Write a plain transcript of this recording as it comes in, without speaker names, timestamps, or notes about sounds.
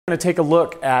We're going to take a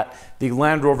look at the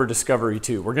Land Rover Discovery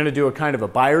II. We're going to do a kind of a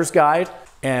buyer's guide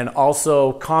and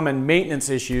also common maintenance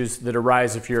issues that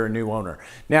arise if you're a new owner.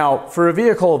 Now, for a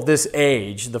vehicle of this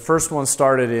age, the first one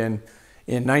started in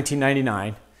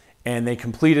 1999 and they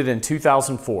completed in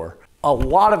 2004. A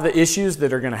lot of the issues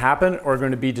that are going to happen are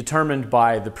going to be determined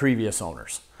by the previous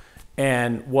owners.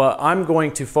 And what I'm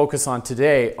going to focus on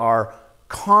today are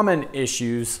common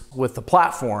issues with the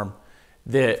platform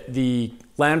that the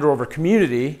Land Rover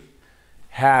community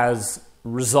has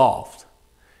resolved.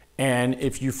 And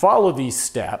if you follow these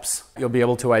steps, you'll be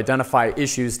able to identify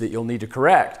issues that you'll need to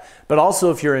correct. But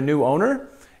also, if you're a new owner,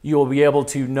 you'll be able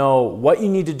to know what you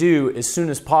need to do as soon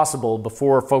as possible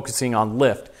before focusing on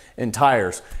lift and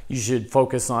tires. You should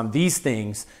focus on these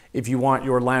things if you want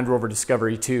your Land Rover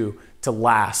Discovery II to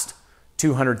last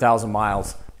 200,000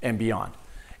 miles and beyond.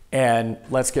 And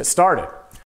let's get started.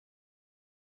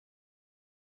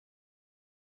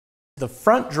 The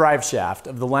front drive shaft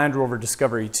of the Land Rover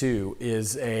Discovery II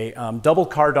is a double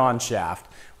cardon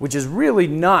shaft, which is really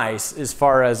nice as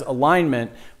far as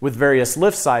alignment with various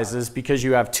lift sizes because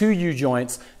you have two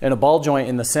U-joints and a ball joint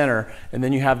in the center, and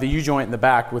then you have the U-joint in the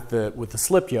back with the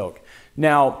slip yoke.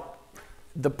 Now,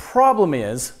 the problem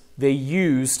is they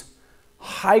used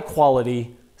high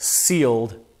quality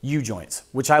sealed U-joints,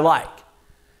 which I like.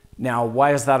 Now,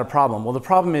 why is that a problem? Well, the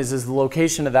problem is the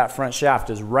location of that front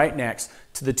shaft is right next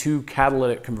to the two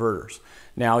catalytic converters.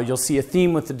 Now, you'll see a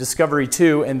theme with the Discovery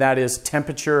II, and that is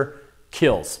temperature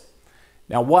kills.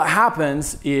 Now, what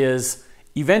happens is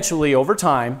eventually over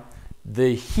time,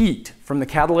 the heat from the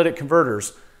catalytic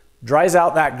converters dries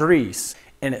out that grease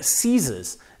and it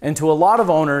seizes. And to a lot of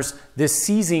owners, this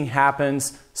seizing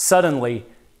happens suddenly,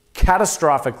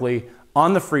 catastrophically,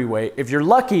 on the freeway. If you're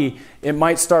lucky, it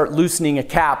might start loosening a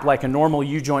cap like a normal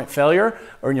U-joint failure,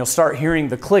 or you'll start hearing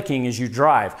the clicking as you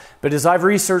drive. But as I've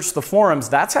researched the forums,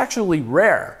 that's actually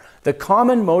rare. The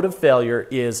common mode of failure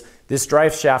is this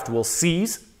drive shaft will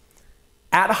seize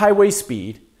at highway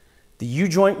speed, the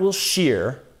U-joint will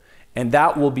shear, and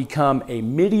that will become a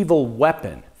medieval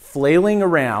weapon flailing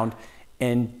around,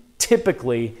 and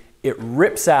typically it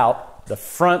rips out the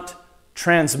front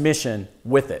transmission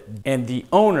with it, and the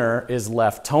owner is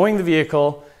left towing the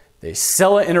vehicle. They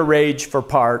sell it in a rage for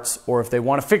parts, or if they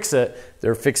want to fix it,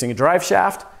 they're fixing a drive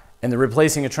shaft and they're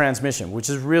replacing a transmission, which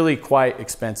is really quite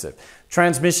expensive.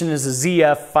 Transmission is a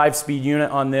ZF 5-speed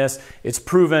unit on this. It's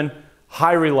proven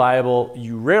high reliable.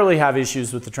 You rarely have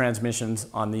issues with the transmissions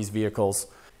on these vehicles.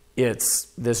 It's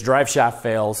this drive shaft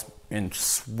fails and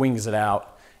swings it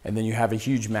out, and then you have a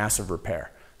huge massive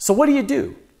repair. So what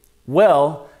do?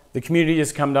 Well, the community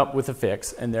has come up with a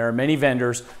fix, and there are many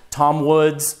vendors. Tom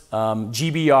Woods,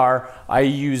 GBR, I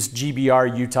use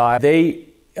GBR Utah. They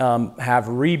have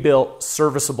rebuilt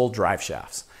serviceable drive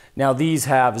shafts. Now these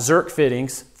have Zerk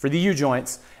fittings for the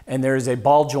U-joints, and there is a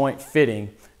ball joint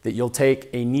fitting that you'll take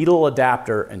a needle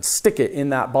adapter and stick it in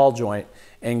that ball joint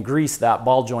and grease that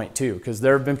ball joint too, because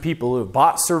there have been people who have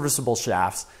bought serviceable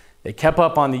shafts. They kept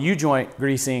up on the U-joint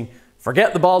greasing,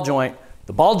 forget the ball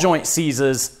joint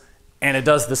seizes, and it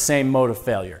does the same mode of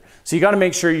failure. So you got to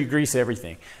make sure you grease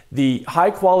everything. The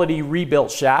high quality rebuilt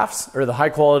shafts, or the high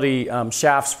quality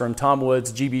shafts from Tom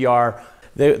Woods, GBR,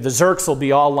 the Zerks will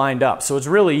be all lined up. So it's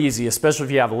really easy, especially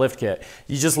if you have a lift kit.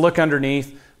 You just look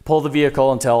underneath, pull the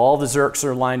vehicle until all the Zerks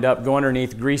are lined up, go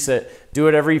underneath, grease it, do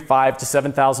it every 5,000 to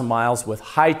 7,000 miles with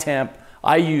high temp.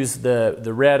 I use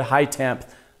the red high temp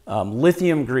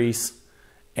lithium grease,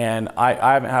 and I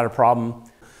haven't had a problem.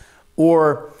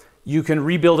 Or you can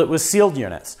rebuild it with sealed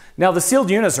units. Now the sealed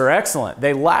units are excellent.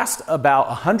 They last about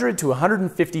 100 to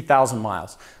 150,000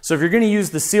 miles. So if you're going to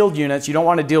use the sealed units, you don't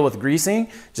want to deal with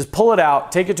greasing, just pull it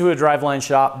out, take it to a driveline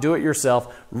shop, do it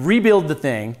yourself, rebuild the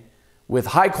thing with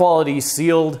high quality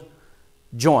sealed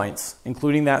joints,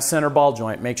 including that center ball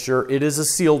joint. Make sure it is a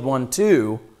sealed one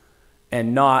too,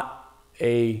 and not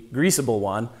a greasable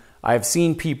one. I've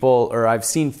seen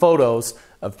photos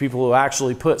of people who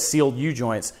actually put sealed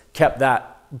U-joints, kept that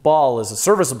ball as a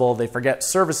serviceable, they forget to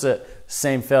service it,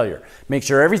 same failure. Make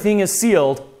sure everything is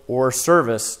sealed or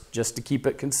serviced just to keep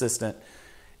it consistent.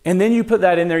 And then you put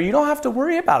that in there. You don't have to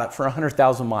worry about it for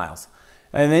 100,000 miles.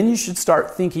 And then you should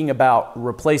start thinking about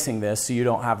replacing this so you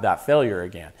don't have that failure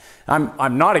again.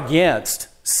 I'm not against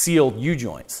sealed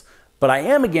U-joints, but I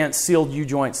am against sealed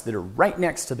U-joints that are right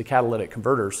next to the catalytic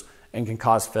converters and can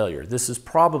cause failure. This is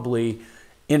probably,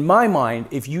 in my mind,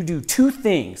 if you do two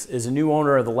things as a new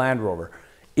owner of the Land Rover,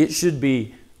 it should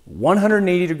be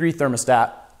 180-degree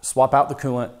thermostat, swap out the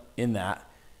coolant in that,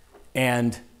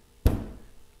 and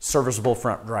serviceable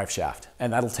front drive shaft.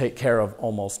 And that'll take care of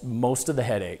almost most of the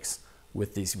headaches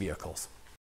with these vehicles.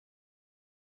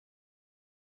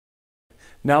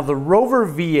 Now, the Rover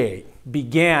V8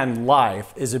 began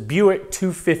life as a Buick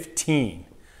 215,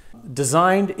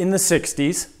 designed in the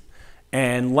 60s,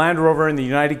 and Land Rover in the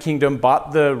United Kingdom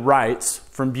bought the rights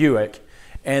from Buick,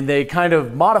 and they kind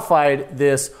of modified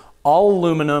this all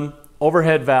aluminum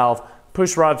overhead valve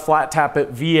pushrod flat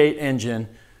tappet V8 engine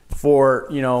for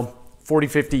 40,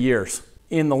 50 years.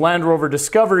 In the Land Rover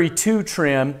Discovery II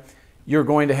trim, you're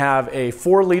going to have a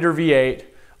 4-liter V8,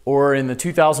 or in the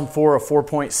 2004 a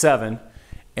 4.7,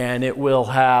 and it will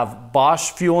have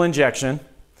Bosch fuel injection.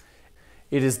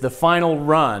 It is the final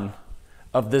run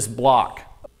of this block.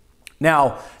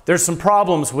 Now, there's some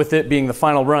problems with it being the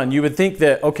final run. You would think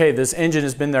that, okay, this engine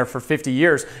has been there for 50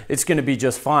 years, it's going to be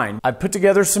just fine. I put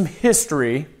together some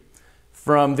history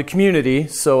from the community,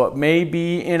 so it may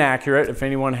be inaccurate. If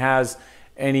anyone has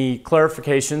any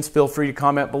clarifications, feel free to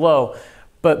comment below.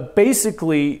 But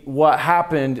basically, what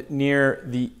happened near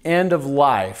the end of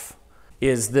life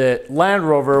is that Land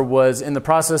Rover was in the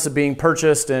process of being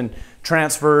purchased and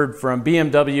transferred from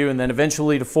BMW and then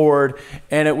eventually to Ford,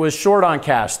 and it was short on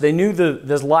cash. They knew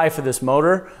the life of this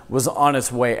motor was on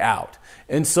its way out,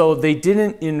 and so they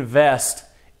didn't invest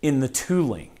in the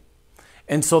tooling.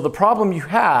 And so the problem you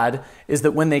had is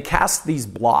that when they cast these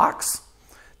blocks,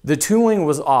 the tooling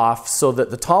was off so that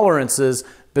the tolerances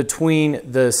between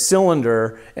the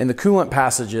cylinder and the coolant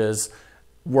passages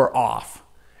were off,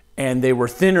 and they were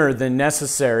thinner than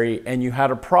necessary, and you had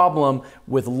a problem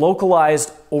with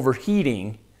localized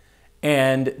overheating,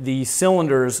 and the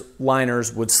cylinders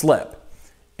liners would slip,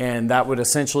 and that would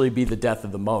essentially be the death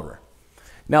of the motor.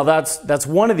 Now that's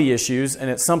one of the issues, and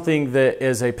it's something that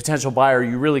as a potential buyer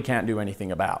you really can't do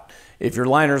anything about. If your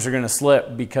liners are going to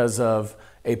slip because of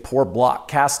a poor block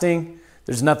casting,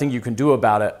 there's nothing you can do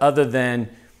about it other than,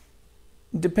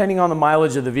 depending on the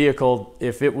mileage of the vehicle,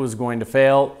 if it was going to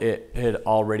fail, it had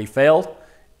already failed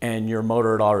and your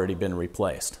motor had already been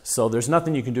replaced. So there's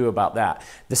nothing you can do about that.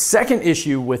 The second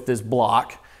issue with this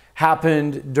block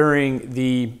happened during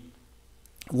the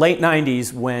late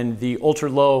 90s when the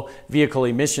ultra-low vehicle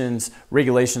emissions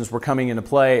regulations were coming into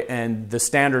play and the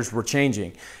standards were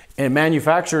changing. And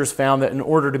manufacturers found that in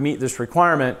order to meet this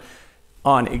requirement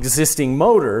on existing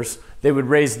motors, they would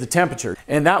raise the temperature.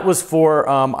 And that was for,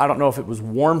 I don't know if it was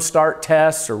warm start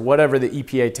tests or whatever the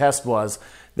EPA test was,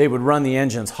 they would run the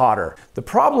engines hotter. The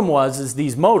problem is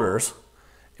these motors,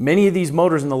 many of these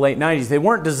motors in the late 90s, they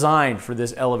weren't designed for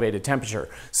this elevated temperature.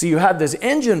 So you had this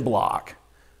engine block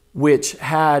which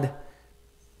had,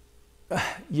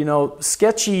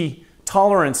 sketchy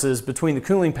tolerances between the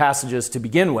cooling passages to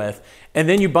begin with, and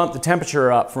then you bump the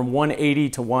temperature up from 180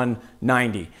 to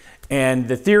 190. And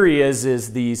the theory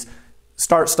is these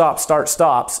start-stops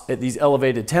at these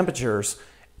elevated temperatures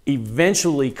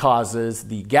eventually causes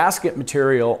the gasket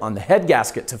material on the head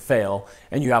gasket to fail,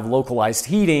 and you have localized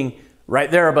heating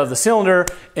right there above the cylinder,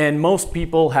 and most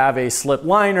people have a slip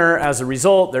liner. As a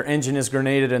result, their engine is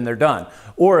grenaded and they're done.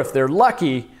 Or if they're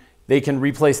lucky, they can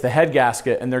replace the head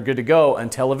gasket and they're good to go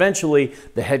until eventually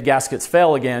the head gaskets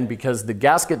fail again because the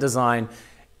gasket design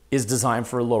is designed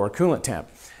for a lower coolant temp.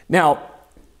 Now,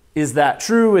 is that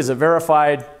true? Is it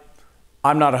verified?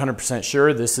 I'm not 100%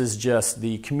 sure. This is just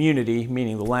the community,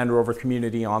 meaning the Land Rover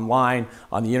community online,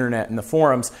 on the internet, and the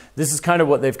forums. This is kind of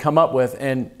what they've come up with,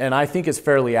 and I think it's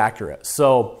fairly accurate.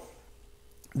 So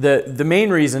the main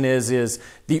reason is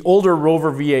the older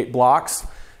Rover V8 blocks,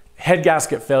 head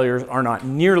gasket failures are not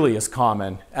nearly as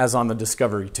common as on the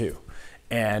Discovery II.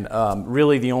 And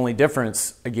really the only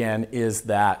difference, again, is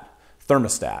that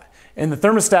thermostat. And the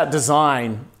thermostat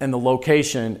design and the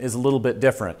location is a little bit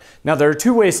different. Now, there are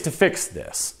two ways to fix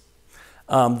this.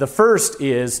 The first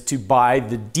is to buy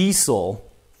the diesel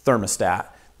thermostat,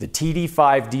 the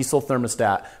TD5 diesel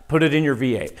thermostat, put it in your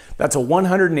V8. That's a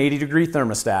 180-degree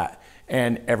thermostat,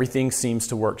 and everything seems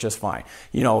to work just fine.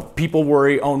 People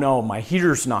worry, oh no, my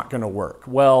heater's not going to work.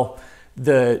 Well,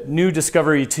 the new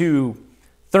Discovery II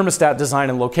thermostat design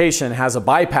and location has a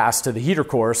bypass to the heater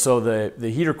core, so the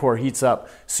heater core heats up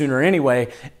sooner anyway,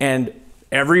 and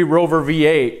every Rover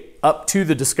V8 up to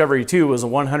the Discovery II was a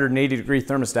 180-degree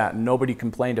thermostat, and nobody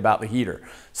complained about the heater.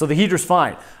 So the heater's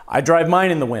fine. I drive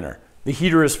mine in the winter. The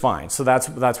heater is fine, so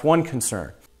that's one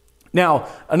concern. Now,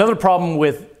 another problem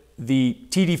with the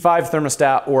TD5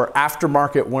 thermostat or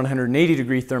aftermarket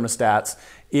 180-degree thermostats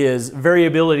is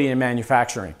variability in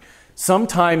manufacturing.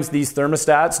 Sometimes these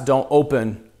thermostats don't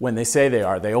open when they say they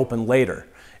are. They open later.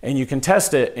 And you can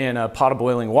test it in a pot of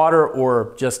boiling water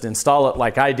or just install it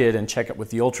like I did and check it with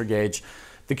the Ultra Gauge.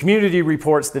 The community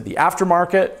reports that the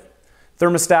aftermarket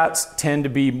thermostats tend to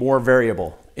be more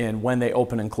variable in when they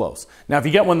open and close. Now, if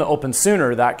you get one that opens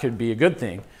sooner, that could be a good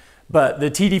thing. But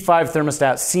the TD5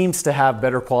 thermostat seems to have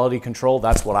better quality control.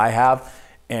 That's what I have,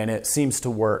 and it seems to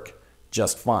work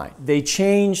just fine. They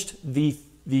changed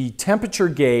the temperature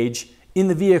gauge in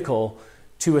the vehicle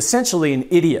to essentially an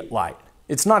idiot light.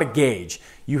 It's not a gauge.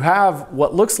 You have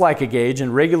what looks like a gauge.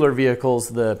 In regular vehicles,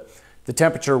 the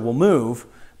temperature will move,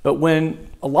 but when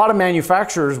a lot of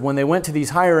manufacturers, when they went to these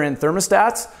higher end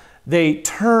thermostats, they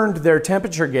turned their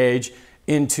temperature gauge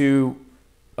into,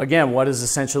 again, what is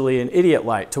essentially an idiot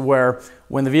light, to where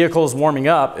when the vehicle is warming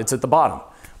up, it's at the bottom.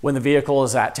 When the vehicle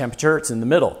is at temperature, it's in the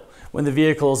middle. When the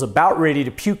vehicle is about ready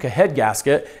to puke a head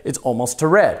gasket, it's almost to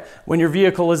red. When your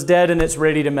vehicle is dead and it's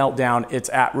ready to melt down, it's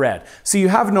at red. So you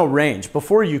have no range.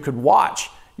 Before, you could watch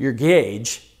your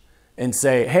gauge and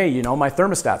say, hey, you know, my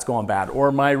thermostat's going bad,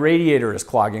 or my radiator is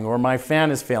clogging, or my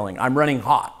fan is failing, I'm running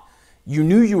hot. You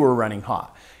knew you were running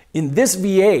hot. In this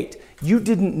V8, you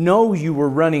didn't know you were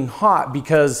running hot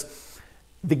because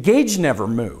the gauge never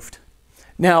moved.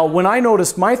 Now, when I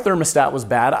noticed my thermostat was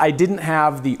bad, I didn't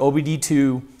have the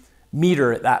OBD2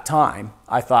 meter at that time.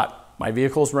 I thought my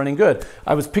vehicle's running good.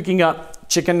 I was picking up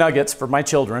chicken nuggets for my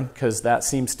children because that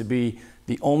seems to be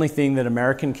the only thing that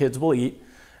American kids will eat.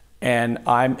 And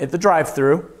I'm at the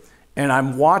drive-thru and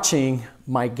I'm watching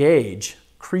my gauge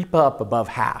creep up above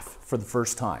half for the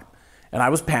first time. And I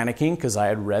was panicking because I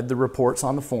had read the reports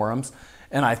on the forums,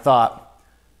 and I thought,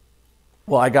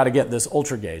 well, I got to get this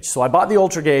Ultra Gauge. So I bought the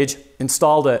Ultra Gauge,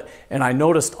 installed it, and I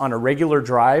noticed on a regular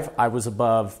drive, I was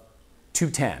above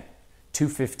 210,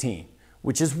 215,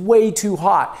 which is way too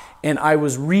hot. And I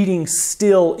was reading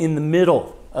still in the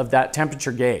middle of that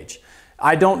temperature gauge.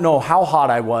 I don't know how hot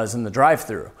I was in the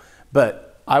drive-thru,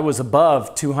 but I was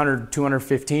above 200,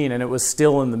 215, and it was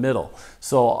still in the middle.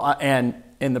 So,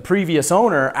 and the previous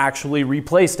owner actually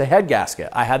replaced a head gasket.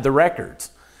 I had the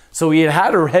records. So he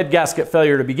had a head gasket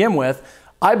failure to begin with.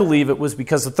 I believe it was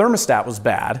because the thermostat was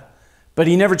bad, but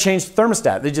he never changed the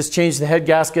thermostat. They just changed the head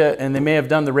gasket, and they may have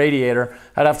done the radiator.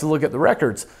 I'd have to look at the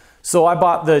records. So I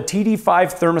bought the TD5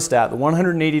 thermostat, the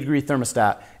 180-degree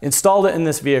thermostat, installed it in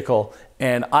this vehicle,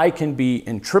 and I can be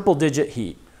in triple-digit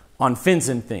heat on fins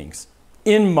and things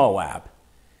in Moab,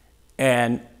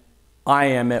 and I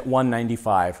am at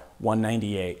 195,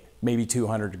 198, maybe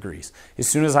 200 degrees. As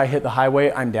soon as I hit the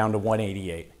highway, I'm down to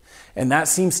 188. And that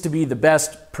seems to be the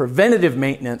best preventative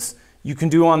maintenance you can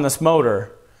do on this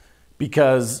motor,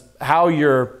 because how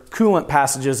your coolant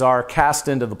passages are cast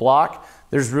into the block,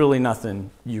 there's really nothing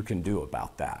you can do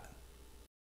about that.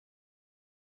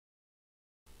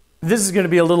 This is going to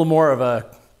be a little more of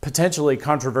a potentially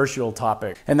controversial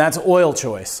topic, and that's oil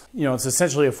choice. You know, it's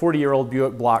essentially a 40-year-old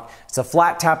Buick block. It's a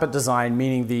flat tappet design,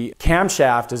 meaning the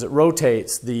camshaft, as it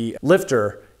rotates, the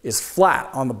lifter is flat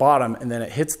on the bottom, and then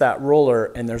it hits that roller,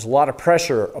 and there's a lot of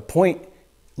pressure, a point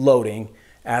loading,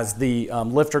 as the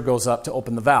lifter goes up to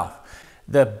open the valve.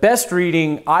 The best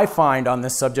reading I find on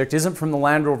this subject isn't from the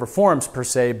Land Rover forums per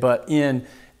se, but in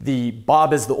the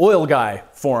Bob is the Oil Guy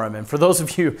forum. And for those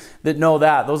of you that know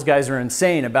that, those guys are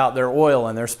insane about their oil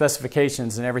and their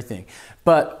specifications and everything.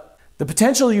 But the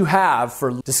potential you have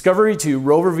for Discovery II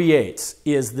Rover V8s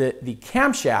is that the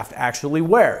camshaft actually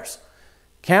wears.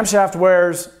 Camshaft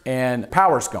wears and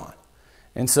power's gone.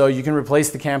 And so you can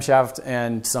replace the camshaft,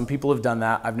 and some people have done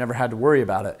that. I've never had to worry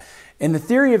about it. And the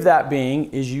theory of that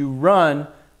being is you run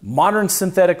modern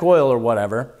synthetic oil or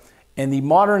whatever, and the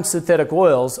modern synthetic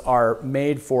oils are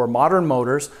made for modern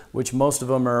motors, which most of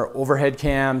them are overhead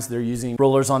cams. They're using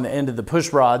rollers on the end of the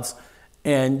push rods,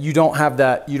 and you don't have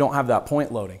that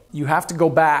point loading. You have to go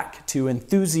back to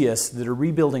enthusiasts that are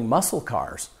rebuilding muscle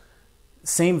cars.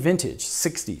 Same vintage,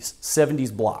 60s,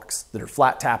 70s blocks that are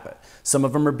flat tappet. Some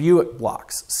of them are Buick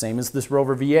blocks, same as this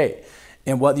Rover V8.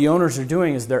 And what the owners are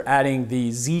doing is they're adding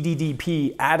the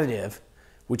ZDDP additive,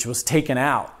 which was taken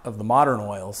out of the modern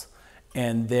oils,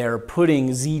 and they're putting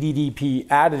ZDDP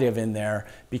additive in there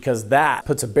because that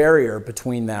puts a barrier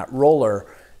between that roller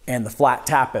and the flat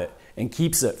tappet and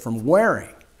keeps it from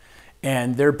wearing.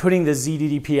 And they're putting the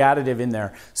ZDDP additive in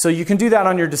there. So you can do that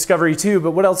on your Discovery II,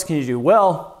 but what else can you do?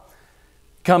 Well,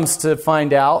 comes to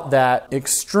find out that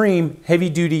extreme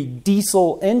heavy-duty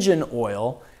diesel engine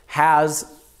oil has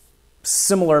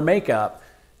similar makeup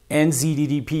and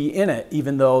ZDDP in it,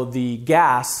 even though the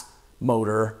gas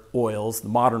motor oils, the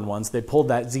modern ones, they pulled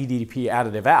that ZDDP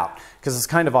additive out because it's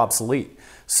kind of obsolete.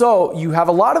 So you have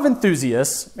a lot of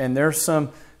enthusiasts, and there's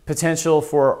some potential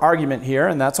for argument here,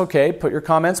 and that's okay. Put your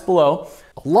comments below.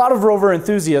 A lot of Rover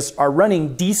enthusiasts are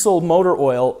running diesel motor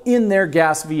oil in their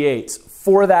gas V8s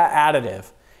for that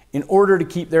additive in order to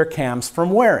keep their cams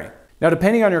from wearing. Now,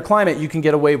 depending on your climate, you can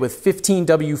get away with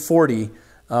 15W40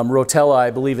 Rotella, I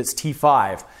believe it's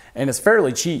T5, and it's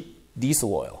fairly cheap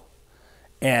diesel oil.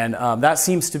 And that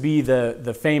seems to be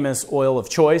the famous oil of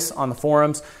choice on the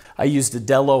forums. I used a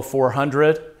Dello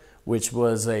 400, which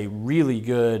was a really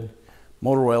good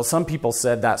motor oil. Some people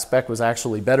said that spec was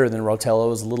actually better than Rotella. It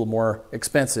was a little more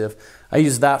expensive. I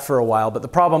used that for a while, but the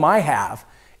problem I have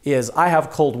is I have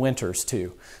cold winters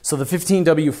too. So the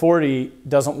 15W40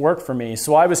 doesn't work for me.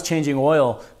 So I was changing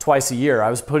oil twice a year. I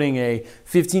was putting a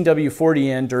 15W40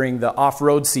 in during the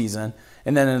off-road season,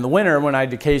 and then in the winter, when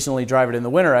I'd occasionally drive it in the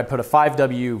winter, I'd put a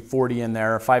 5W40 in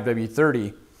there, a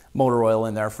 5W30 motor oil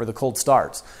in there for the cold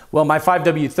starts. Well, my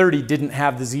 5W30 didn't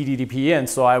have the ZDDP in,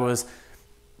 so I was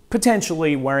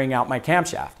potentially wearing out my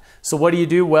camshaft. So what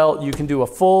do? Well, you can do a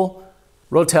full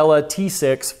Rotella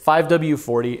T6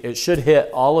 5W40. It should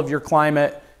hit all of your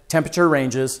climate temperature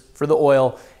ranges for the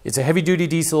oil. It's a heavy duty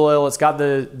diesel oil. It's got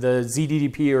the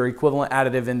ZDDP or equivalent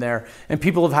additive in there. And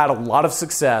people have had a lot of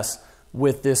success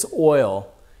with this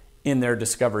oil in their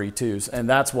Discovery IIs. And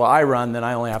that's what I run. Then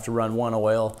I only have to run one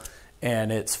oil,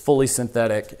 and it's fully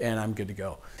synthetic, and I'm good to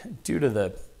go. Due to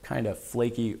the kind of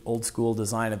flaky old school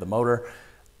design of the motor,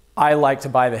 I like to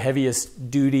buy the heaviest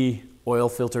duty oil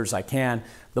filters I can.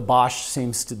 The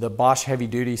Bosch heavy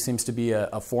duty seems to be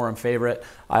a forum favorite.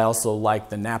 I also like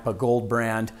the Napa Gold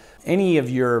brand. Any of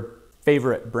your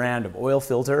favorite brand of oil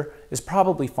filter is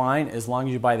probably fine as long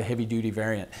as you buy the heavy duty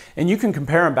variant. And you can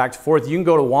compare them back to forth. You can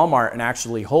go to Walmart and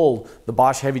actually hold the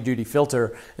Bosch heavy duty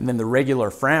filter and then the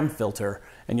regular Fram filter,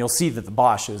 and you'll see that the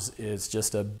Bosch is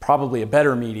just probably a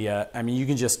better media. I mean, you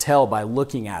can just tell by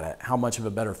looking at it how much of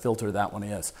a better filter that one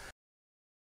is.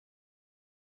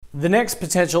 The next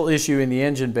potential issue in the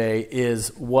engine bay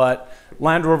is what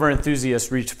Land Rover enthusiasts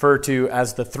refer to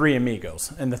as the three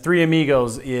amigos. And the three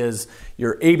amigos is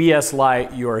your ABS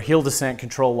light, your hill descent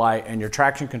control light, and your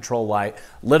traction control light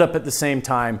lit up at the same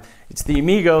time. It's the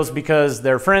amigos because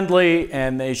they're friendly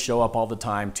and they show up all the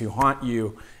time to haunt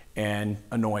you and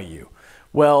annoy you.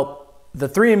 Well, the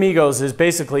three amigos is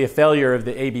basically a failure of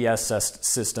the ABS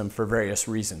system for various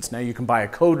reasons. Now you can buy a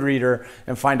code reader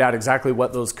and find out exactly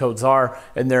what those codes are,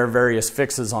 and there are various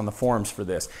fixes on the forums for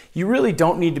this. You really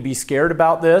don't need to be scared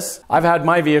about this. I've had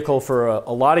my vehicle for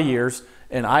a lot of years,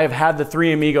 and I have had the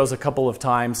three amigos a couple of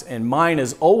times, and mine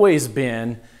has always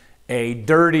been a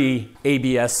dirty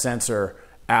ABS sensor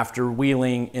after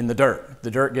wheeling in the dirt.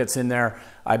 The dirt gets in there.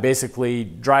 I basically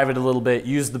drive it a little bit,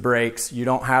 use the brakes. You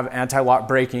don't have anti-lock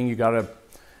braking. You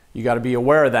gotta be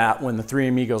aware of that when the three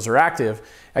amigos are active.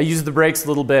 I use the brakes a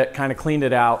little bit, kind of cleaned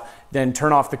it out, then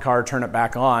turn off the car, turn it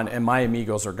back on, and my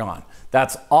amigos are gone.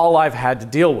 That's all I've had to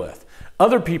deal with.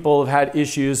 Other people have had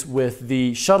issues with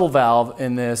the shuttle valve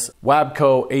in this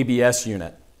Wabco ABS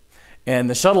unit. And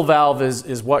the shuttle valve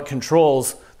is what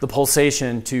controls the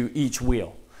pulsation to each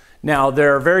wheel. Now,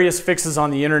 there are various fixes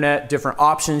on the internet, different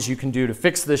options you can do to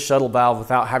fix this shuttle valve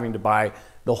without having to buy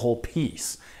the whole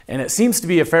piece. And it seems to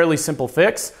be a fairly simple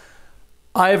fix.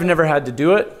 I've never had to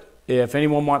do it. If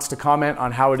anyone wants to comment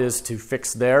on how it is to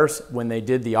fix theirs when they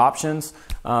did the options,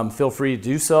 feel free to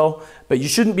do so. But you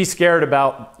shouldn't be scared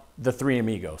about the three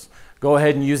amigos. Go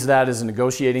ahead and use that as a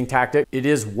negotiating tactic. It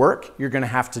is work you're going to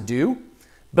have to do.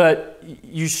 But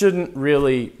you shouldn't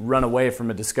really run away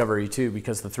from a Discovery II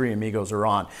because the three amigos are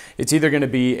on. It's either going to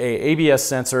be a ABS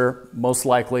sensor, most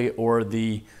likely, or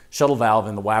the shuttle valve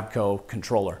in the Wabco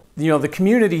controller. You know, the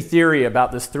community theory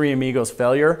about this three amigos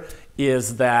failure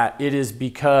is that it is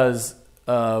because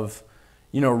of,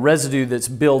 residue that's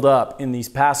built up in these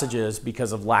passages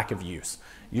because of lack of use.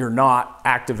 You're not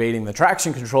activating the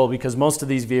traction control because most of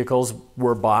these vehicles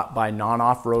were bought by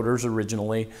non-off-roaders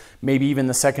originally. Maybe even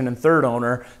the second and third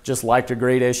owner just liked a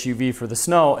great SUV for the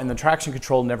snow, and the traction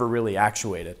control never really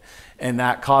actuated. And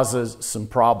that causes some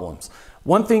problems.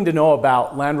 One thing to know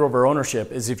about Land Rover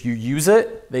ownership is if you use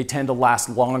it, they tend to last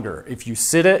longer. If you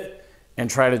sit it and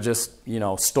try to just,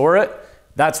 store it,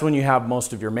 that's when you have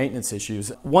most of your maintenance issues.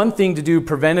 One thing to do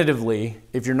preventatively,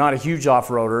 if you're not a huge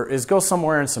off-roader, is go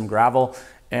somewhere in some gravel.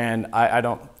 And I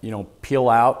don't, peel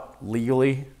out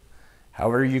legally,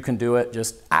 however you can do it.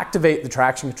 Just activate the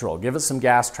traction control. Give it some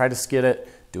gas, try to skid it,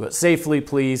 do it safely,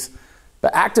 please.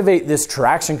 But activate this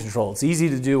traction control. It's easy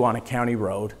to do on a county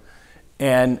road,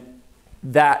 and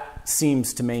that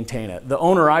seems to maintain it. The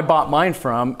owner I bought mine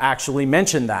from actually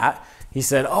mentioned that. He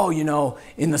said, oh,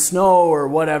 in the snow or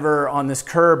whatever on this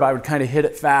curb, I would kind of hit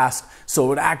it fast, so it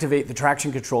would activate the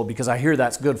traction control because I hear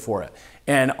that's good for it.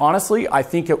 And honestly, I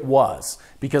think it was,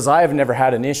 because I have never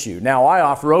had an issue. Now, I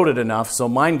off-roaded enough, so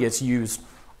mine gets used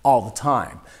all the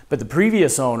time. But the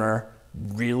previous owner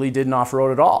really didn't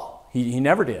off-road at all. He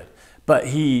never did. But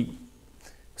he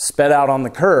sped out on the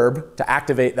curb to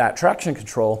activate that traction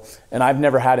control, and I've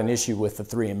never had an issue with the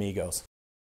three amigos.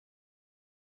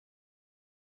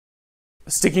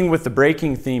 Sticking with the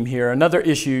braking theme here, another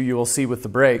issue you will see with the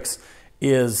brakes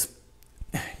is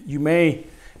you may,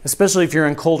 especially if you're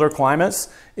in colder climates,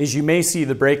 is you may see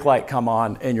the brake light come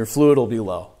on and your fluid will be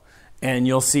low. And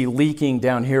you'll see leaking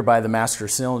down here by the master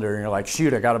cylinder and you're like,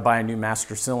 shoot, I got to buy a new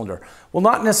master cylinder. Well,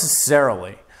 not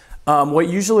necessarily. What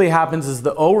usually happens is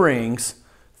the O-rings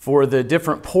for the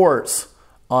different ports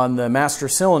on the master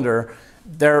cylinder,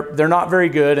 they're not very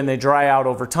good and they dry out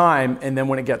over time, and then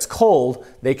when it gets cold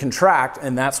they contract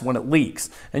and that's when it leaks.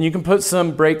 And you can put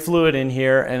some brake fluid in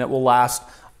here and it will last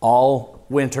all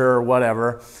winter or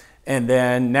whatever, and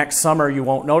then next summer you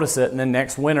won't notice it, and then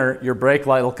next winter your brake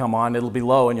light will come on, it'll be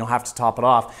low and you'll have to top it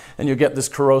off and you'll get this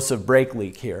corrosive brake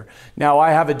leak here. Now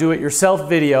I have a do-it-yourself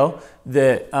video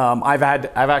that I've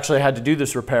actually had to do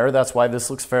this repair, that's why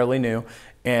this looks fairly new,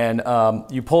 and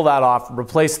you pull that off,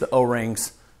 replace the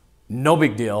O-rings, no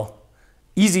big deal,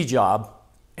 easy job,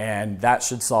 and that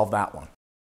should solve that one.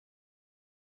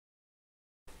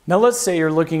 Now let's say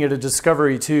you're looking at a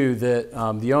Discovery II that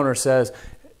the owner says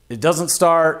it doesn't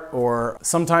start, or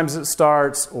sometimes it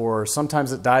starts, or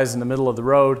sometimes it dies in the middle of the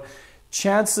road.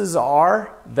 Chances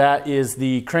are that is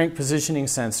the crank positioning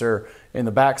sensor in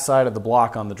the back side of the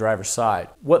block on the driver's side.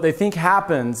 What they think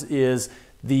happens is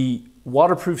the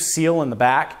waterproof seal in the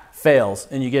back fails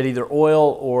and you get either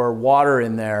oil or water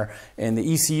in there, and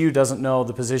the ECU doesn't know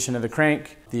the position of the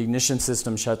crank, the ignition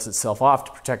system shuts itself off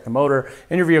to protect the motor,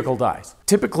 and your vehicle dies.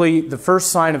 Typically the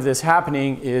first sign of this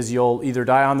happening is you'll either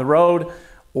die on the road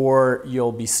or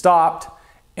you'll be stopped,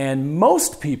 and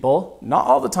most people, not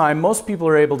all the time, most people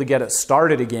are able to get it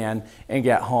started again and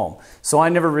get home. So I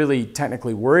never really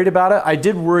technically worried about it. I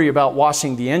did worry about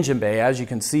washing the engine bay. As you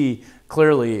can see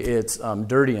clearly it's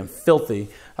dirty and filthy.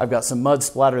 I've got some mud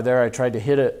splatter there. I tried to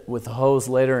hit it with the hose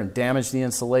later and damage the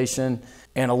insulation.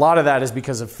 And a lot of that is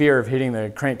because of fear of hitting the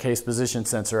crankcase position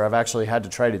sensor. I've actually had to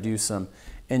try to do some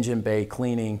engine bay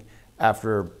cleaning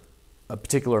after a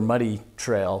particular muddy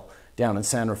trail down in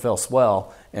San Rafael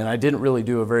Swell, and I didn't really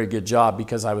do a very good job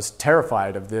because I was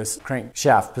terrified of this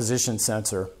crankshaft position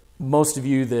sensor. Most of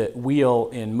you that wheel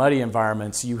in muddy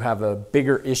environments, you have a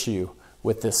bigger issue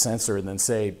with this sensor than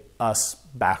say us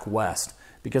back west,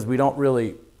 because we don't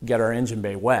really get our engine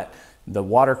bay wet. The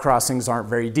water crossings aren't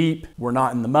very deep, we're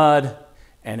not in the mud,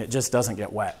 and it just doesn't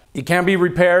get wet. It can be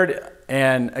repaired,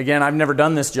 and again, I've never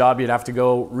done this job. You'd have to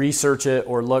go research it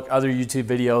or look other YouTube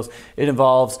videos. It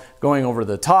involves going over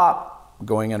the top,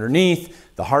 going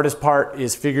underneath. The hardest part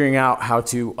is figuring out how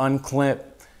to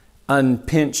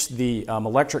unpinch the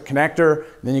electric connector.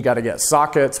 Then you got to get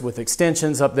sockets with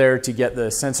extensions up there to get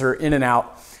the sensor in and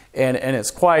out. And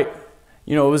it's quite,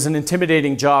 you know, it was an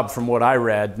intimidating job from what I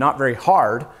read. Not very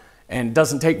hard, and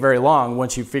doesn't take very long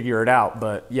once you figure it out.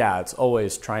 But yeah, it's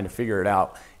always trying to figure it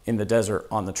out in the desert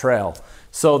on the trail.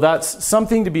 So that's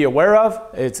something to be aware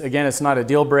of. Again, it's not a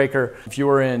deal breaker. If you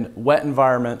are in wet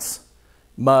environments,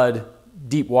 mud,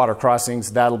 deep water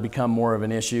crossings, that'll become more of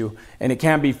an issue, and it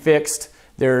can be fixed.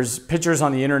 There's pictures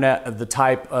on the internet of the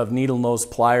type of needle nose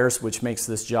pliers, which makes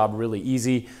this job really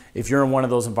easy. If you're in one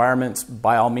of those environments,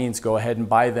 by all means, go ahead and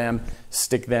buy them,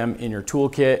 stick them in your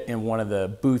toolkit in one of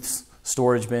the booth's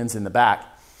storage bins in the back,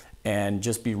 and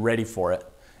just be ready for it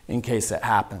in case it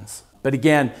happens. But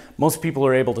again, most people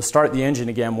are able to start the engine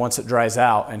again once it dries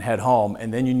out and head home,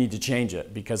 and then you need to change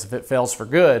it, because if it fails for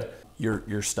good,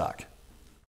 you're stuck.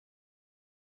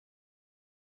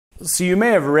 So you may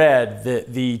have read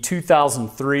that the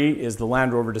 2003 is the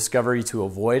Land Rover Discovery to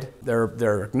avoid. There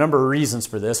are a number of reasons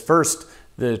for this. First,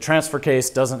 the transfer case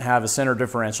doesn't have a center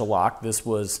differential lock. This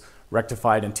was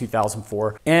rectified in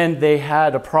 2004. And they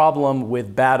had a problem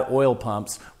with bad oil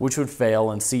pumps, which would fail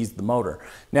and seize the motor.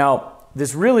 Now,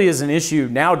 this really is an issue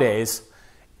nowadays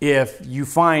if you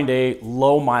find a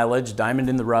low mileage, diamond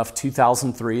in the rough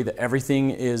 2003 that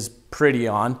everything is pretty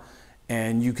on,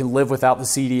 and you can live without the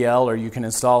CDL, or you can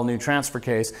install a new transfer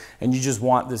case, and you just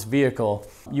want this vehicle.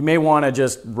 You may want to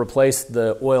just replace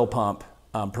the oil pump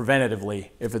preventatively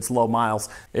if it's low miles.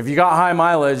 If you got high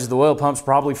mileage, the oil pump's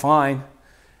probably fine,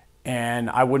 and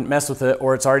I wouldn't mess with it,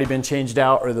 or it's already been changed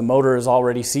out, or the motor is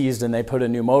already seized and they put a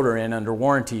new motor in under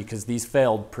warranty, because these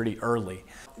failed pretty early.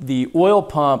 The oil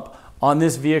pump on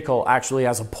this vehicle actually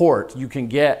has a port. You can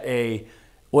get a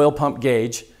oil pump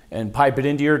gauge and pipe it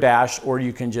into your dash, or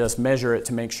you can just measure it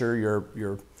to make sure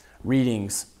your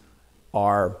readings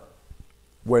are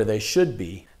where they should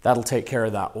be. That'll take care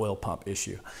of that oil pump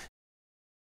issue.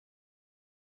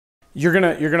 You're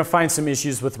gonna find some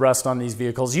issues with rust on these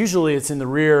vehicles. Usually it's in the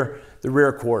rear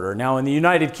quarter. Now in the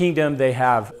United Kingdom, they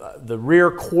have the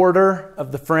rear quarter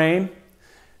of the frame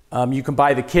You can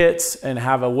buy the kits and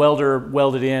have a welder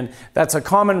weld it in. That's a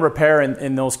common repair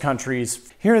in those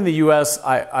countries. Here in the US,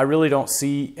 I really don't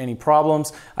see any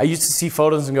problems. I used to see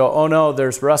photos and go, oh no,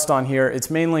 there's rust on here. It's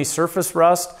mainly surface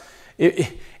rust.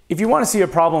 If you want to see a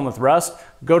problem with rust,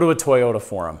 go to a Toyota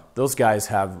forum. Those guys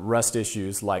have rust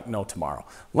issues like no tomorrow.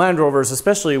 Land Rovers,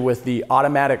 especially with the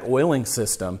automatic oiling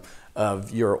system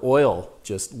of your oil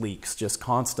just leaks, just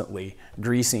constantly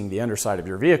greasing the underside of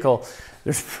your vehicle,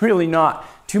 there's really not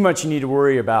too much you need to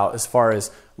worry about as far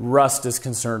as rust is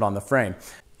concerned on the frame.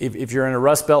 If you're in a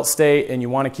rust belt state and you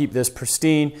want to keep this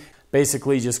pristine,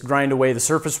 basically just grind away the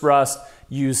surface rust,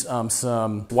 use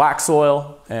some wax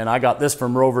oil, and I got this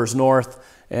from Rovers North,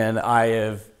 and I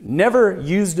have never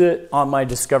used it on my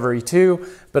Discovery II,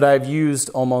 but I've used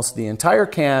almost the entire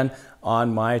can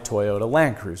on my Toyota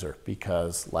Land Cruiser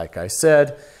because, like I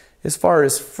said, as far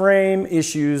as frame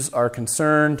issues are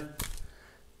concerned,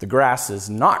 the grass is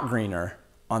not greener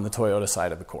on the Toyota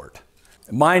side of the court.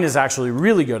 Mine is actually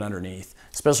really good underneath,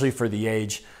 especially for the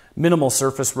age. Minimal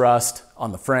surface rust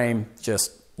on the frame,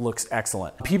 just looks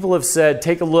excellent. People have said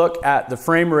take a look at the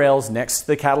frame rails next to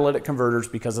the catalytic converters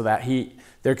because of that heat.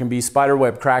 There can be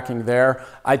spiderweb cracking there.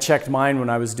 I checked mine when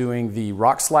I was doing the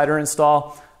rock slider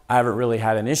install. I haven't really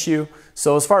had an issue.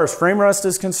 So as far as frame rust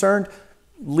is concerned,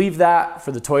 leave that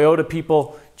for the Toyota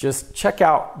people. Just check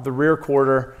out the rear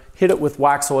quarter, hit it with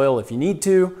wax oil if you need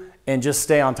to, and just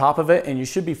stay on top of it, and you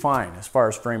should be fine as far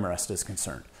as frame rust is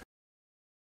concerned.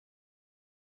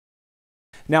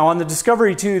 Now on the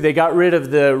Discovery II, they got rid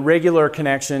of the regular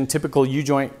connection, typical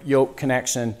U-joint yoke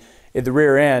connection at the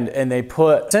rear end, and they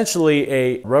put essentially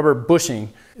a rubber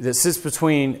bushing that sits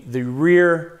between the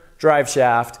rear drive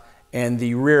shaft and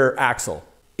the rear axle.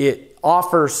 It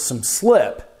offers some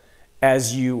slip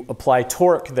as you apply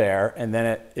torque there, and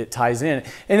then it ties in,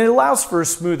 and it allows for a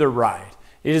smoother ride.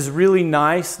 It is really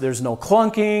nice. There's no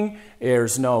clunking,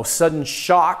 there's no sudden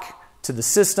shock to the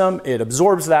system. It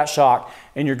absorbs that shock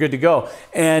and you're good to go.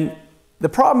 And the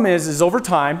problem is over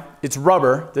time, it's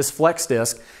rubber, this flex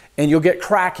disc, and you'll get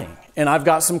cracking. And I've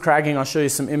got some cracking. I'll show you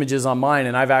some images on mine,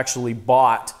 and I've actually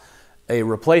bought a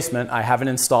replacement. I haven't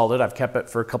installed it. I've kept it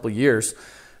for a couple of years,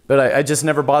 but I just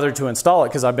never bothered to install it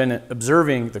because I've been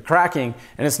observing the cracking,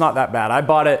 and it's not that bad. I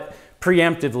bought it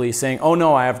preemptively saying, oh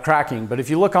no, I have cracking. But if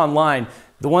you look online,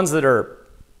 the ones that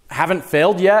haven't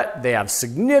failed yet, they have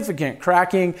significant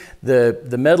cracking.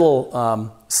 The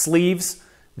metal sleeves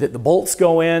that the bolts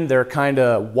go in, they're kind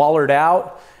of wallered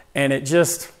out, and it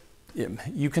just,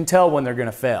 you can tell when they're going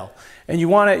to fail. And you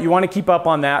want to keep up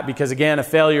on that because, again, a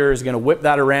failure is going to whip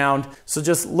that around. So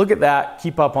just look at that,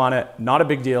 keep up on it. Not a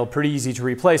big deal, pretty easy to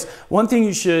replace. One thing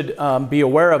you should be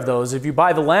aware of, though, is if you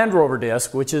buy the Land Rover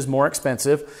disc, which is more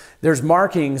expensive, there's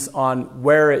markings on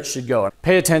where it should go.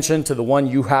 Pay attention to the one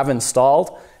you have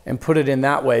installed and put it in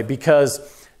that way,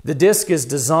 because the disc is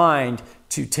designed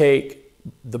to take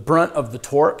the brunt of the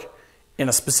torque in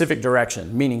a specific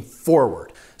direction, meaning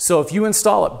forward. So if you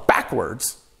install it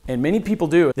backwards, and many people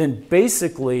do, then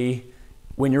basically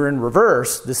when you're in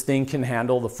reverse, this thing can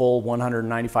handle the full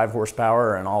 195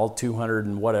 horsepower and all 200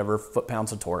 and whatever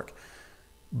foot-pounds of torque.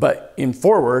 But in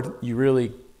forward, you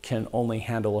really can only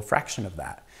handle a fraction of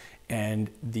that.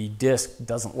 And the disc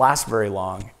doesn't last very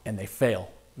long and they fail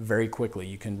very quickly.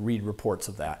 You can read reports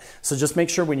of that. So just make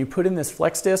sure when you put in this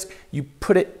flex disc, you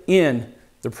put it in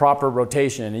the proper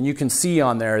rotation, and you can see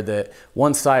on there that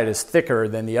one side is thicker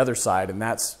than the other side, and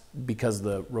that's because of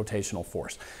the rotational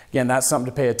force. Again, that's something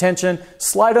to pay attention.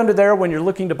 Slide under there when you're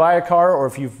looking to buy a car, or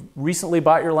if you've recently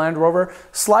bought your Land Rover,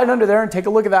 slide under there and take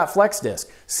a look at that flex disc.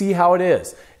 See how it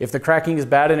is. If the cracking is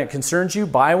bad and it concerns you,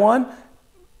 buy one,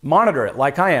 monitor it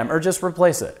like I am, or just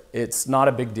replace it. It's not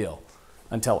a big deal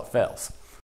until it fails.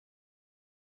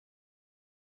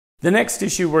 The next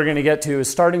issue we're going to get to is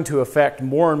starting to affect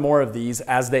more and more of these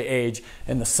as they age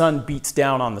and the sun beats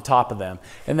down on the top of them,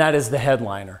 and that is the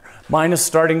headliner. Mine is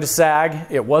starting to sag.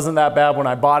 It wasn't that bad when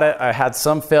I bought it. I had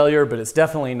some failure, but it's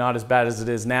definitely not as bad as it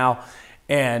is now,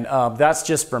 and that's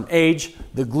just from age.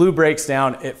 The glue breaks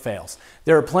down, it fails.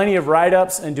 There are plenty of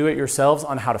write-ups and do-it-yourselves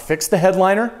on how to fix the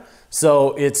headliner,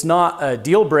 so it's not a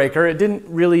deal breaker. It didn't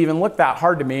really even look that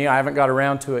hard to me. I haven't got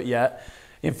around to it yet.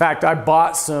 In fact, I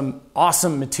bought some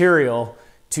awesome material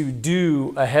to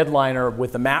do a headliner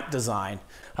with a map design.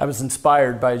 I was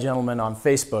inspired by a gentleman on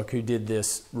Facebook who did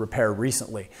this repair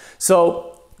recently.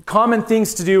 So common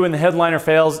things to do when the headliner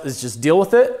fails is just deal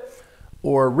with it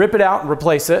or rip it out and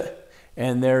replace it.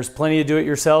 And there's plenty of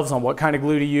do-it-yourselves on what kind of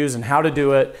glue to use and how to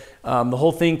do it. The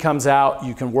whole thing comes out.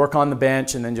 You can work on the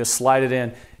bench and then just slide it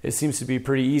in. It seems to be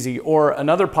pretty easy. Or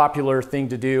another popular thing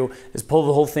to do is pull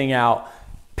the whole thing out,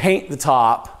 paint the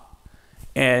top,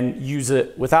 and use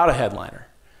it without a headliner.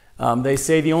 They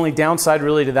say the only downside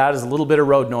really to that is a little bit of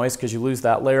road noise because you lose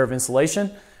that layer of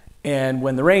insulation. And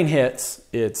when the rain hits,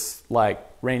 it's like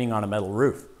raining on a metal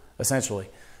roof, essentially.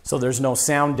 So there's no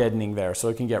sound deadening there, so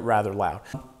it can get rather loud.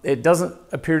 It doesn't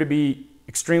appear to be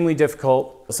extremely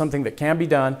difficult, something that can be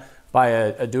done by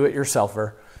a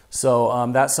do-it-yourselfer.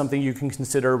 So that's something you can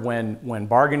consider when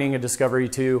bargaining a Discovery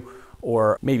II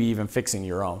or maybe even fixing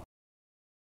your own.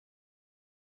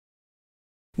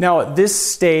 Now at this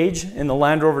stage in the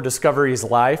Land Rover Discovery's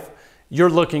life, you're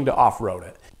looking to off-road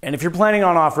it. And if you're planning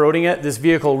on off-roading it, this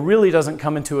vehicle really doesn't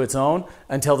come into its own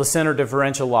until the center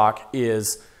differential lock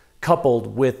is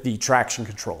coupled with the traction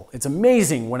control. It's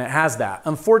amazing when it has that.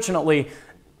 Unfortunately,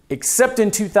 except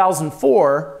in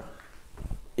 2004,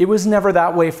 it was never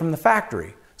that way from the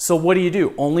factory. So what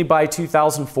do? Only buy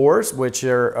 2004s, which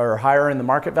are higher in the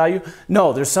market value?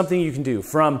 No, there's something you can do.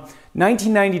 From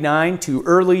 1999 to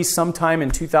early sometime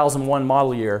in 2001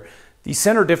 model year, the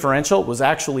center differential was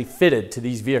actually fitted to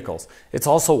these vehicles. It's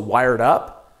also wired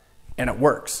up and it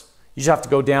works. You just have to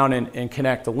go down and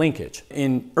connect the linkage.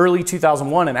 In early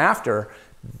 2001 and after,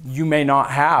 you may not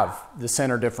have the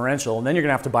center differential, and then you're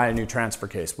gonna have to buy a new transfer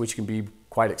case, which can be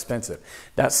quite expensive.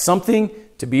 That's something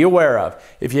to be aware of.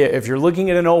 If you're looking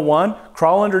at an 01,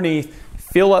 crawl underneath,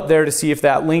 feel up there to see if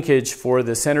that linkage for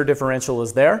the center differential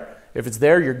is there. If it's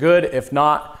there, you're good. If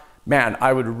not, man,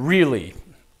 I'm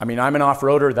an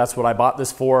off-roader, that's what I bought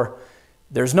this for.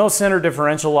 There's no center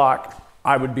differential lock,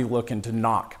 I would be looking to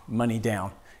knock money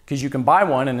down. Because you can buy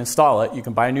one and install it, you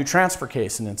can buy a new transfer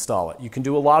case and install it. You can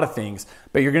do a lot of things,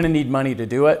 but you're gonna need money to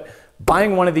do it.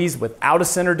 Buying one of these without a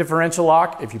center differential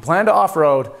lock, if you plan to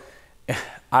off-road,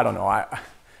 I don't know, I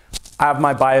have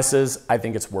my biases, I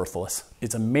think it's worthless.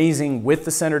 It's amazing with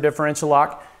the center differential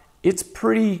lock. It's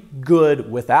pretty good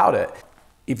without it.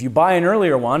 If you buy an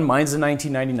earlier one, mine's a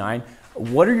 1999,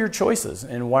 what are your choices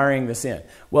in wiring this in?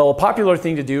 Well, a popular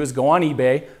thing to do is go on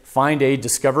eBay, find a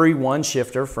Discovery I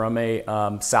shifter from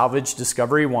a salvaged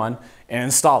Discovery I and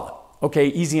install it. Okay,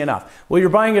 easy enough. Well, you're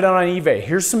buying it on eBay.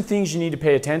 Here's some things you need to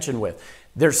pay attention with.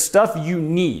 There's stuff you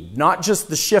need, not just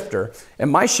the shifter.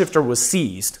 And my shifter was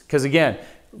seized because again,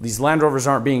 these Land Rovers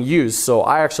aren't being used, so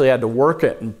I actually had to work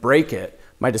it and break it.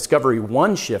 My Discovery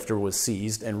I shifter was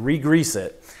seized and re-grease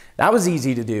it. That was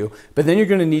easy to do, but then you're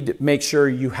going to need to make sure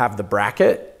you have the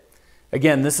bracket.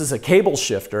 Again, this is a cable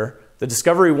shifter. The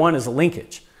Discovery I is a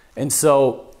linkage. And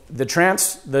so the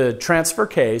transfer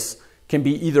case can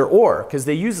be either or, because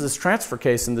they use this transfer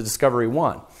case in the Discovery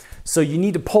I. So you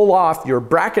need to pull off your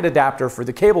bracket adapter for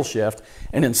the cable shift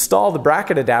and install the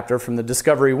bracket adapter from the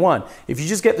Discovery I. If you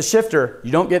just get the shifter,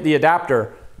 you don't get the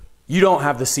adapter, you don't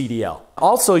have the CDL.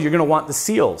 Also, you're going to want the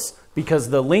seals, because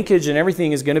the linkage and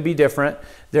everything is going to be different.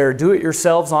 There are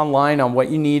do-it-yourselves online on what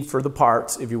you need for the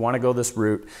parts if you want to go this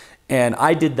route. And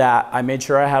I did that. I made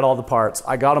sure I had all the parts.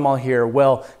 I got them all here.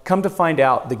 Well, come to find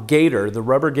out, the gator, the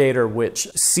rubber gator, which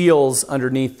seals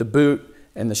underneath the boot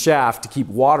and the shaft to keep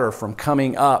water from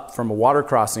coming up from a water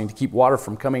crossing, to keep water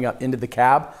from coming up into the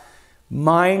cab,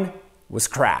 mine was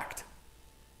cracked.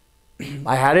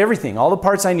 I had everything, all the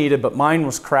parts I needed, but mine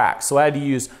was cracked. So I had to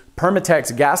use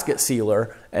Permatex gasket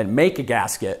sealer and make a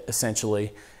gasket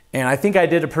essentially. And I think I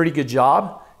did a pretty good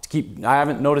job to keep, I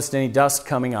haven't noticed any dust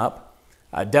coming up.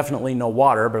 Definitely no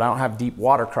water, but I don't have deep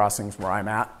water crossings where I'm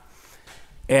at.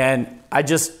 And I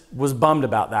just was bummed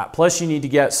about that. Plus you need to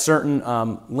get certain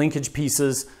linkage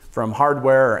pieces from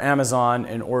hardware or Amazon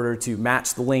in order to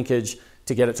match the linkage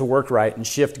to get it to work right and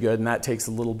shift good. And that takes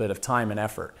a little bit of time and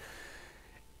effort.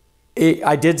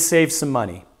 I did save some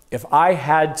money. If I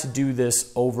had to do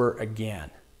this over again,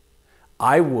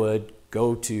 I would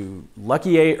go to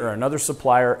Lucky 8 or another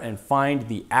supplier and find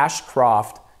the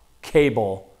Ashcroft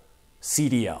cable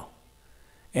CDL.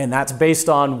 And that's based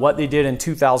on what they did in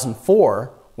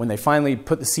 2004 when they finally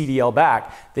put the CDL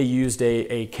back. They used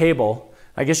a cable.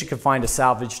 I guess you could find a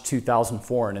salvaged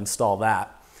 2004 and install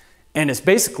that. And it's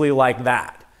basically like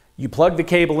that. You plug the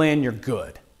cable in, you're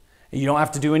good. You don't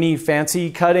have to do any fancy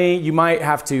cutting. You might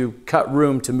have to cut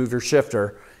room to move your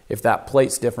shifter if that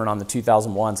plate's different on the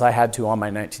 2001s. I had to on my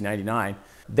 1999.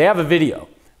 They have a video.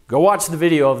 Go watch the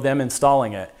video of them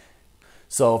installing it.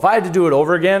 So if I had to do it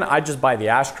over again, I'd just buy the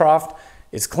Ashcroft.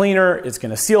 It's cleaner, it's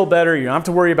gonna seal better, you don't have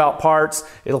to worry about parts,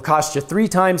 it'll cost you 3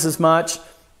 times as much,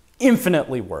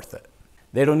 infinitely worth it.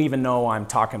 They don't even know I'm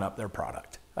talking up their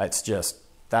product. It's just,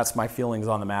 that's my feelings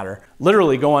on the matter.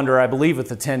 Literally go under, I believe, with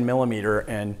the 10mm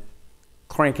and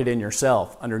crank it in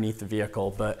yourself underneath the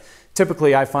vehicle. But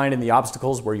typically I find in the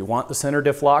obstacles where you want the center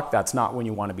diff lock, that's not when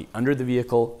you want to be under the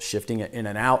vehicle, shifting it in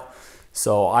and out.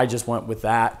 So I just went with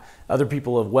that. Other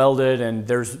people have welded, and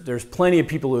there's plenty of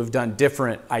people who have done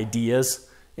different ideas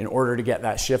in order to get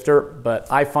that shifter.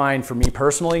 But I find, for me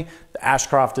personally, the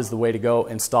Ashcroft is the way to go.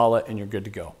 Install it and you're good to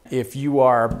go. If you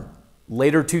are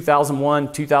later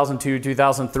 2001, 2002,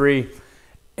 2003,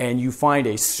 and you find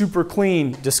a super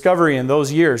clean Discovery in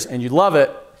those years and you love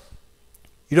it,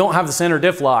 you don't have the center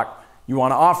diff lock, you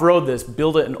want to off-road this,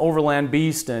 build it an overland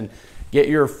beast and get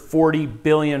your 40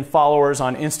 billion followers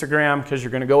on Instagram because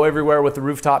you're going to go everywhere with the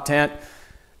rooftop tent.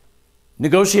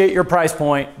 Negotiate your price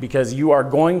point, because you are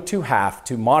going to have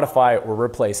to modify or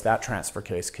replace that transfer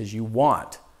case, because you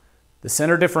want the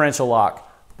center differential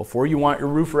lock before you want your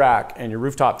roof rack and your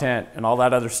rooftop tent and all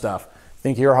that other stuff.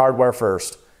 Think of your hardware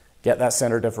first. Get that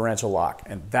center differential lock,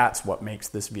 and that's what makes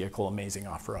this vehicle amazing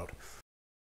off-road.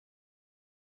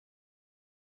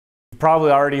 You've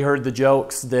probably already heard the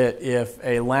jokes that if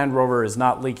a Land Rover is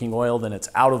not leaking oil, then it's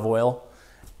out of oil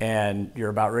and you're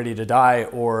about ready to die.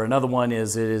 Or another one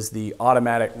is, it is the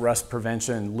automatic rust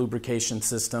prevention lubrication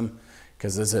system,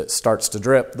 because as it starts to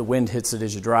drip, the wind hits it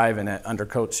as you drive and it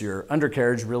undercoats your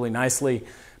undercarriage really nicely.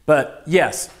 But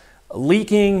yes,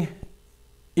 leaking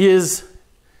is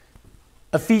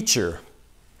a feature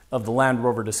of the Land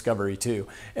Rover Discovery II.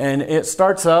 And it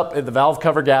starts up at the valve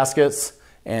cover gaskets,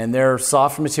 and they're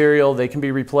soft material, they can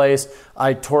be replaced.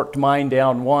 I torqued mine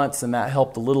down once and that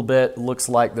helped a little bit. It looks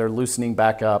like they're loosening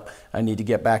back up. I need to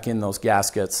get back in those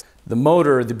gaskets. The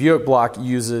motor, the Buick block,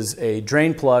 uses a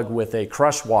drain plug with a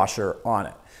crush washer on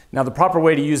it. Now, the proper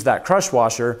way to use that crush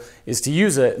washer is to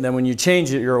use it, and then when you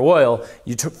change your oil,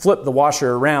 you flip the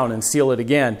washer around and seal it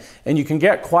again. And you can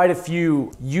get quite a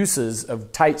few uses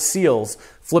of tight seals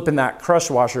flipping that crush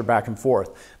washer back and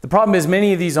forth. The problem is,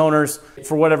 many of these owners,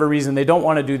 for whatever reason, they don't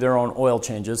want to do their own oil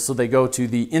changes, so they go to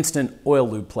the instant oil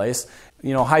lube place.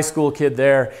 You know, high school kid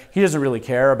there, he doesn't really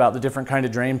care about the different kind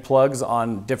of drain plugs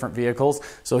on different vehicles,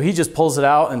 so he just pulls it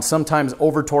out and sometimes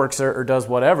over torques it or does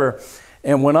whatever.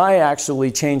 And when I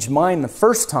actually changed mine the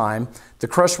first time, the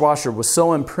crush washer was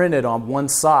so imprinted on one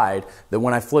side that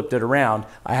when I flipped it around,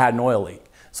 I had an oil leak.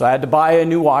 So I had to buy a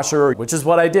new washer, which is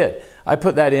what I did. I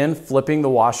put that in, flipping the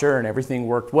washer, and everything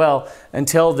worked well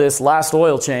until this last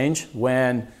oil change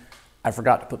when I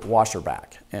forgot to put the washer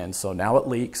back. And so now it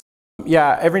leaks.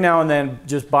 Yeah, every now and then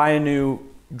just buy a new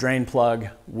drain plug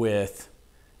with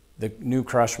the new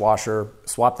crush washer,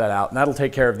 swap that out, and that'll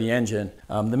take care of the engine.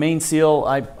 The main seal,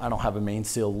 I don't have a main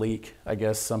seal leak. I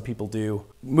guess some people do.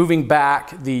 Moving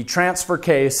back, the transfer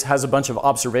case has a bunch of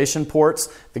observation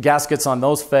ports. The gaskets on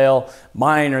those fail.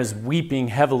 Mine is weeping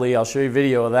heavily. I'll show you a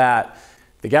video of that.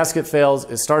 The gasket fails,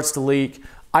 it starts to leak.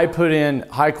 I put in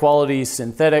high quality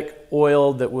synthetic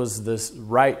oil that was this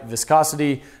right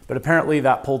viscosity, but apparently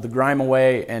that pulled the grime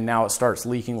away and now it starts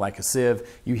leaking like a sieve.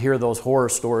 You hear those horror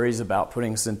stories about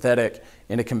putting synthetic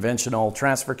in a conventional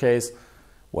transfer case.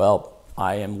 Well,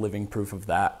 I am living proof of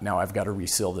that. Now I've got to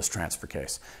reseal this transfer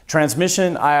case.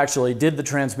 Transmission, I actually did the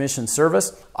transmission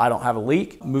service. I don't have a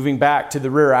leak. Moving back to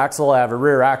the rear axle, I have a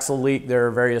rear axle leak. There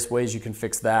are various ways you can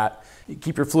fix that. You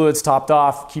keep your fluids topped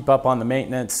off, keep up on the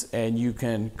maintenance, and you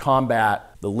can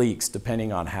combat the leaks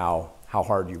depending on how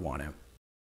hard you want to.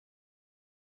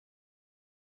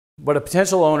 What a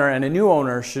potential owner and a new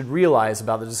owner should realize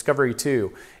about the Discovery II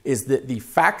is that the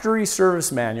factory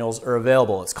service manuals are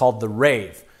available. It's called the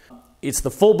RAVE. It's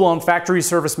the full-blown factory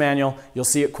service manual. You'll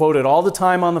see it quoted all the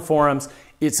time on the forums.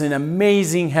 It's an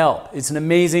amazing help. It's an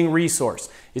amazing resource.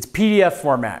 It's PDF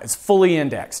format. It's fully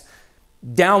indexed.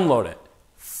 Download it.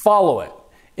 Follow it.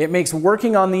 It makes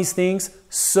working on these things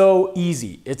so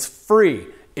easy. It's free.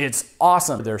 It's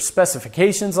awesome. There are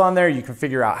specifications on there. You can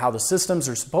figure out how the systems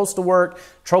are supposed to work,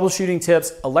 troubleshooting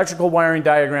tips, electrical wiring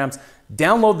diagrams.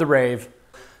 Download the RAVE.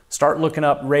 Start looking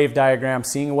up RAVE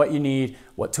diagrams, seeing what you need,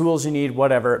 what tools you need,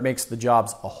 whatever. It makes the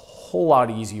jobs a whole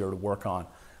lot easier to work on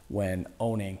when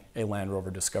owning a Land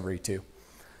Rover Discovery II.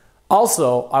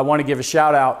 Also, I want to give a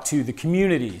shout out to the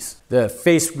communities, the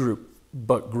Facebook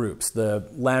groups, the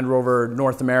Land Rover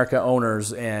North America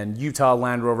owners and Utah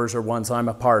Land Rovers are ones I'm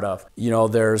a part of. You know,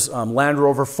 there's Land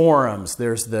Rover forums,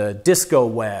 there's the Disco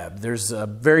Web, there's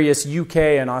various UK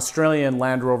and Australian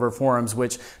Land Rover forums,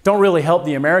 which don't really help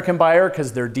the American buyer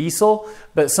because they're diesel,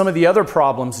 but some of the other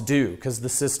problems do because the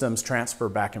systems transfer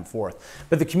back and forth.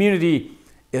 But the community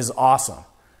is awesome.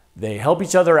 They help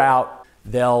each other out.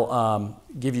 They'll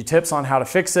give you tips on how to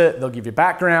fix it. They'll give you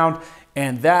background.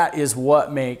 And that is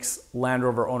what makes Land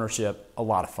Rover ownership a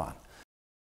lot of fun.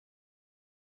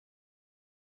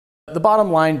 The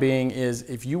bottom line being is,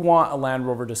 if you want a Land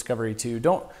Rover Discovery II,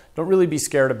 don't really be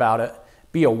scared about it.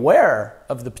 Be aware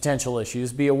of the potential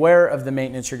issues. Be aware of the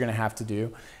maintenance you're going to have to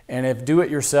do. And if do it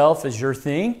yourself is your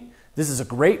thing, This is a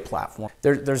great platform.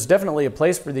 There's definitely a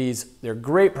place for these. They're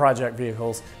great project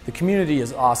vehicles. The community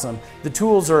is awesome. The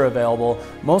tools are available.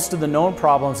 Most of the known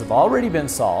problems have already been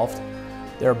solved.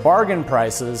 There are bargain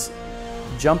prices.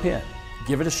 Jump in,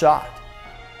 give it a shot.